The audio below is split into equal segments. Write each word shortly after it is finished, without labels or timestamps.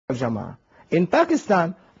Jama'ah. In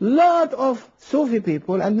Pakistan, lot of Sufi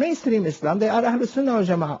people and mainstream Islam, they are Ahlul Sunnah wal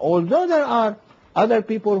Jama'ah. Although there are other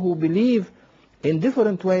people who believe in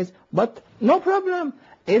different ways, but no problem.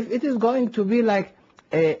 If it is going to be like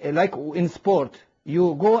in sport,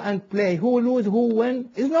 you go and play, who lose, who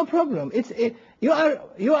win, is no problem. You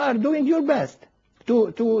are doing your best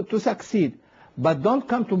to succeed, but don't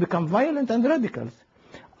come to become violent and radicals.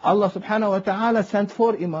 Allah subhanahu wa ta'ala sent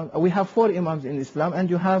 4 imams. We have 4 imams in Islam, and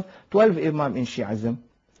you have 12 imams in Shi'ism.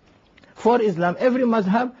 For Islam, every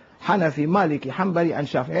mazhab, Hanafi, Maliki, Hanbali, and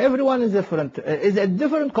Shafi'i, everyone is different. Is a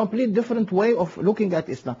complete different way of looking at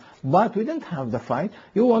Islam. But we didn't have the fight.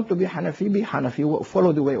 You want to be Hanafi, be Hanafi,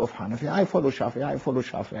 follow the way of Hanafi. I follow Shafi'i, I follow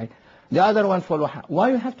Shafi'i. The other one follow. Why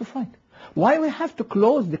you have to fight? Why we have to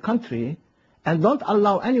close the country and don't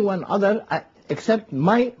allow anyone other except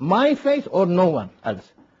my faith or no one else?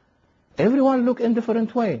 Everyone look in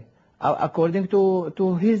different way according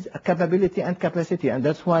to his capability and capacity, and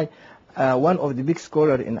that's why one of the big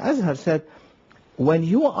scholars in Azhar said, when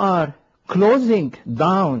you are closing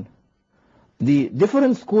down the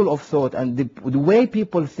different school of thought and the way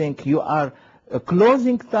people think, you are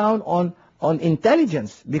closing down on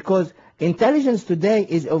intelligence, because intelligence today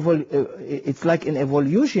is it's like an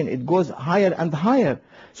evolution. It goes higher and higher.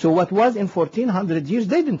 So what was in 1400 years,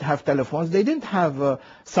 they didn't have telephones, they didn't have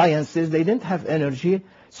sciences, they didn't have energy.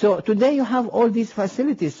 So today you have all these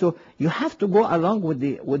facilities. So you have to go along with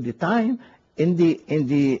the time in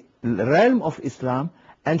the realm of Islam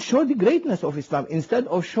and show the greatness of Islam instead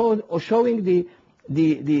of showing the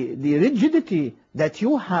rigidity that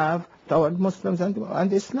you have toward Muslims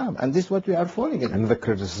and Islam. And this is what we are falling in. And the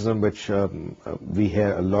criticism which we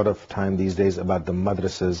hear a lot of time these days about the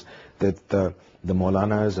madrasas, that the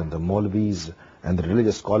Maulanas and the Maulvis and the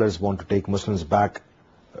religious scholars want to take Muslims back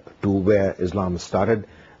to where Islam started.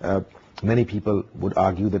 Many people would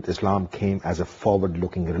argue that Islam came as a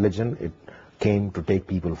forward-looking religion. It came to take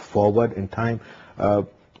people forward in time.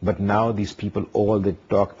 But now these people, all they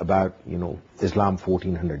talk about, Islam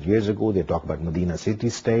 1400 years ago. They talk about Medina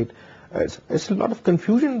city-state. It's a lot of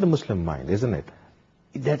confusion in the Muslim mind, isn't it?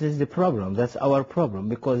 That is the problem. That's our problem,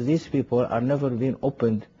 because these people are never been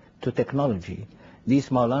opened to technology. These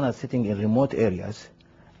Maulanas sitting in remote areas,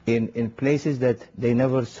 in places that they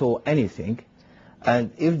never saw anything.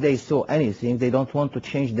 And if they saw anything, they don't want to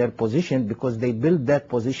change their position, because they built that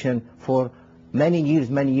position for many years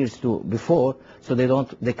before. So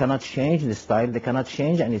they cannot change the style, they cannot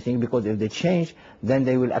change anything, because if they change, then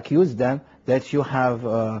they will accuse them that you have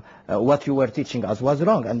what you were teaching us was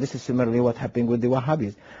wrong. And this is similarly what happened with the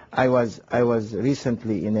Wahhabis. I was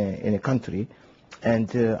recently in a country,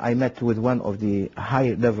 and I met with one of the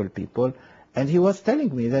high level people. And he was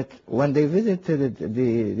telling me that when they visited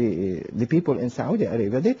the people in Saudi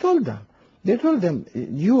Arabia, they told them,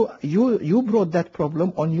 you brought that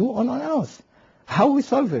problem on us. How we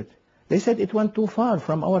solve it? They said it went too far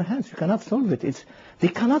from our hands. You cannot solve it. They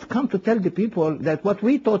cannot come to tell the people that what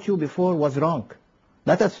we taught you before was wrong.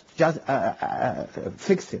 Let us just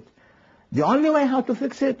fix it. The only way how to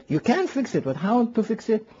fix it, you can fix it, but how to fix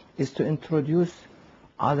it is to introduce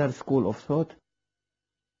other school of thought.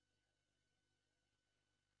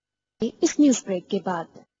 इस news break के बाद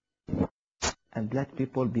And let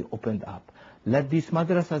people be opened up. Let these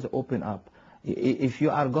madrasas open up. If you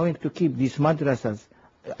are going to keep these madrasas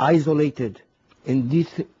isolated in these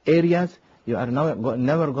areas, you are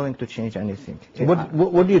never going to change anything. So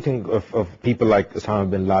what do you think of people like Osama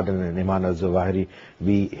bin Laden and Iman al-Zawahiri?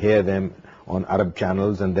 We hear them on Arab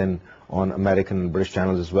channels and then on American and British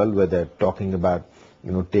channels as well, where they're talking about,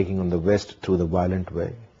 taking on the West through the violent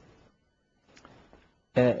way.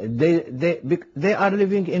 They are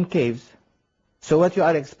living in caves. So what you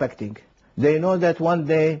are expecting? They know that one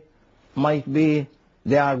day might be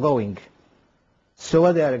they are going. So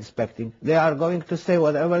what they are expecting? They are going to say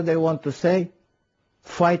whatever they want to say.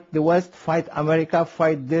 Fight the West, fight America,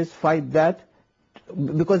 fight this, fight that.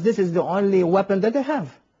 Because this is the only weapon that they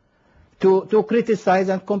have to criticize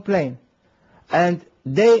and complain. And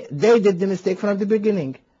they did the mistake from the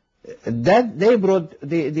beginning. That they brought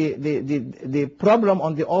the problem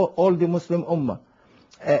on all the Muslim Ummah.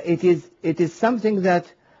 It is something that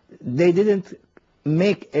they didn't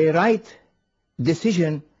make a right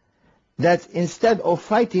decision, that instead of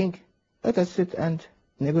fighting, let us sit and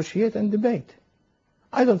negotiate and debate.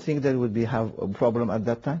 I don't think there would have a problem at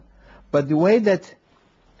that time. But the way that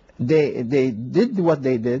they did what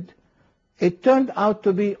they did, it turned out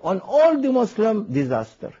to be on all the Muslim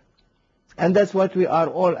disaster. And that's what we are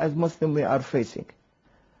all, as Muslims, we are facing.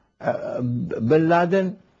 Bin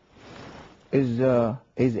Laden is a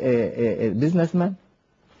businessman.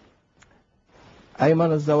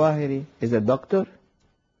 Ayman al-Zawahiri is a doctor.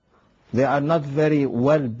 They are not very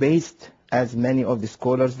well based, as many of the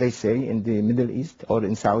scholars they say, in the Middle East or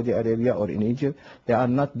in Saudi Arabia or in Egypt. They are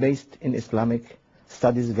not based in Islamic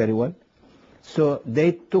studies very well. So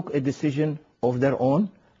they took a decision of their own,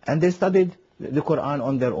 and they studied the Quran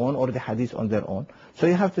on their own or the Hadith on their own. So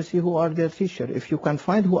you have to see who are their teachers. If you can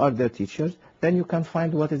find who are their teachers, then you can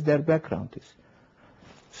find what is their background is.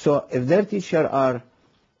 So if their teacher are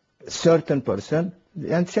certain person,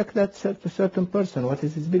 then check that certain person, what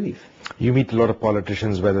is his belief. You meet a lot of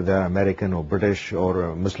politicians, whether they're American or British or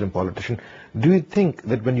a Muslim politician. Do you think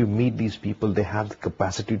that when you meet these people, they have the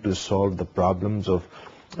capacity to solve the problems of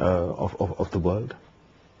the world?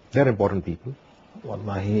 They're important people.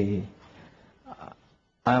 Wallahi,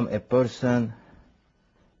 I'm a person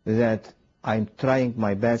that I'm trying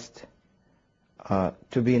my best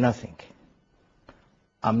to be nothing.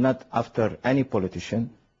 I'm not after any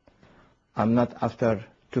politician. I'm not after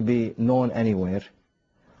to be known anywhere.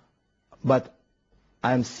 But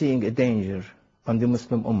I'm seeing a danger on the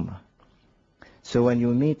Muslim Ummah. So when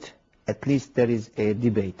you meet, at least there is a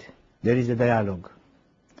debate. There is a dialogue.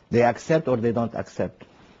 They accept or they don't accept.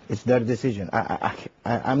 It's their decision.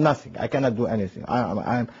 I'm nothing. I cannot do anything.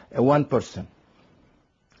 I'm a one person.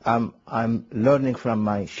 I'm learning from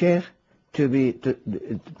my sheikh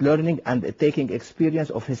learning and taking experience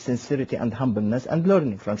of his sincerity and humbleness and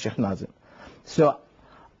learning from Sheikh Nazim. So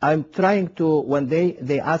I'm trying to, when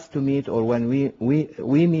they ask to meet or when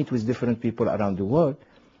we meet with different people around the world,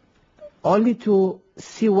 only to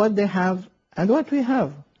see what they have and what we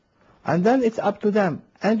have. And then it's up to them.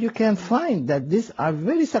 And you can find that these are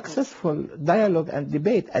very successful dialogue and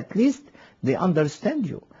debate. At least they understand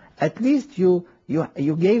you. At least you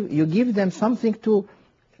give them something to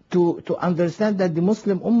understand that the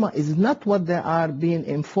Muslim Ummah is not what they are being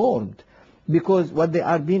informed. Because what they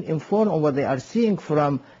are being informed or what they are seeing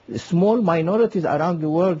from small minorities around the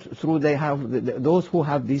world through they have those who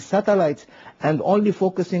have these satellites and only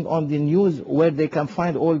focusing on the news where they can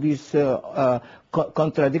find all these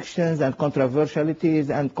contradictions and controversialities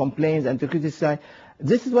and complaints and to criticize.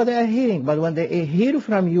 This is what they are hearing. But when they hear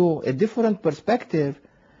from you a different perspective,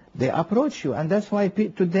 they approach you. And that's why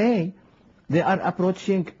today they are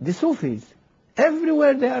approaching the Sufis.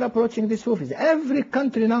 Everywhere they are approaching the Sufis. Every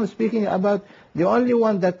country now is speaking about the only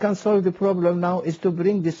one that can solve the problem now is to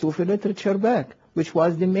bring the Sufi literature back, which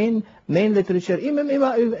was the main literature. Imam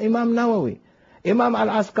Nawawi, Imam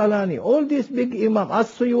Al-Asqalani, all these big Imam,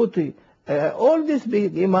 As-Suyuti, all these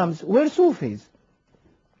big Imams were Sufis.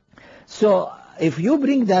 So if you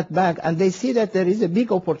bring that back, and they see that there is a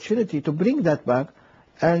big opportunity to bring that back,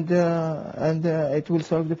 and it will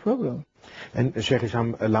solve the problem. And Sheikh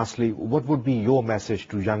Hisham, lastly, what would be your message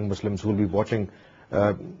to young Muslims who will be watching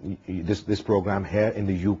this program here in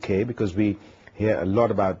the UK? Because we hear a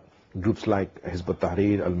lot about groups like Hizb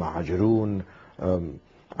ut-Tahrir, Al-Muhajirun,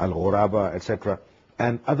 Al-Ghuraba, etc.,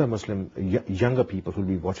 and other Muslim younger people who will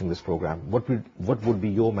be watching this program. What would be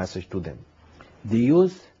your message to them? The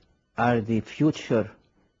youth are the future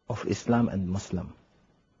of Islam and Muslim.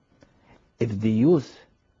 If the youth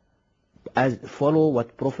follow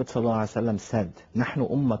what Prophet ﷺ said, نحن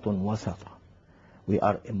أمة وسطة. We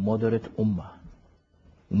are a moderate ummah,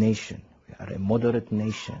 nation. We are a moderate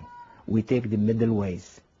nation. We take the middle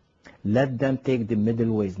ways. Let them take the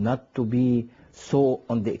middle ways, not to be so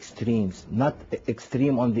on the extremes, not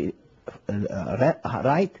extreme on the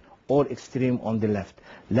right or extreme on the left.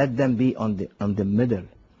 Let them be on the middle,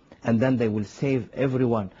 and then they will save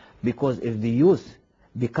everyone. Because if the youth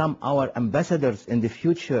become our ambassadors in the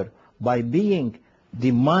future, by being the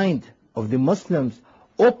mind of the Muslims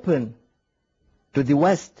open to the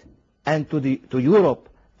West and to Europe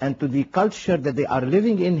and to the culture that they are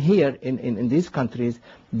living in here in these countries,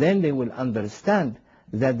 then they will understand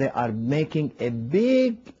that they are making a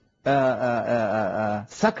big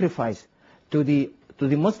sacrifice to the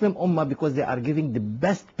Muslim Ummah, because they are giving the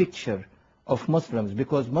best picture of Muslims.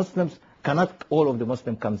 Because Muslims cannot, all of the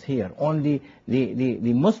Muslim comes here. Only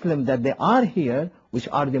the Muslim that they are here, which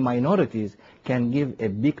are the minorities, can give a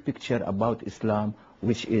big picture about Islam,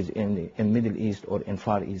 which is in Middle East or in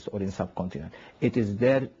Far East or in subcontinent. It is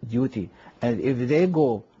their duty. And if they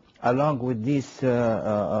go along with these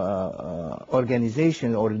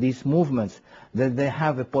organizations or these movements, that they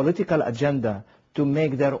have a political agenda to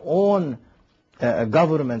make their own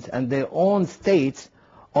governments and their own states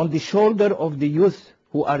on the shoulder of the youth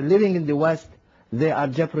who are living in the West, they are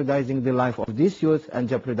jeopardizing the life of these youth and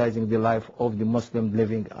jeopardizing the life of the Muslim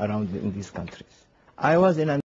living around in these countries. I was in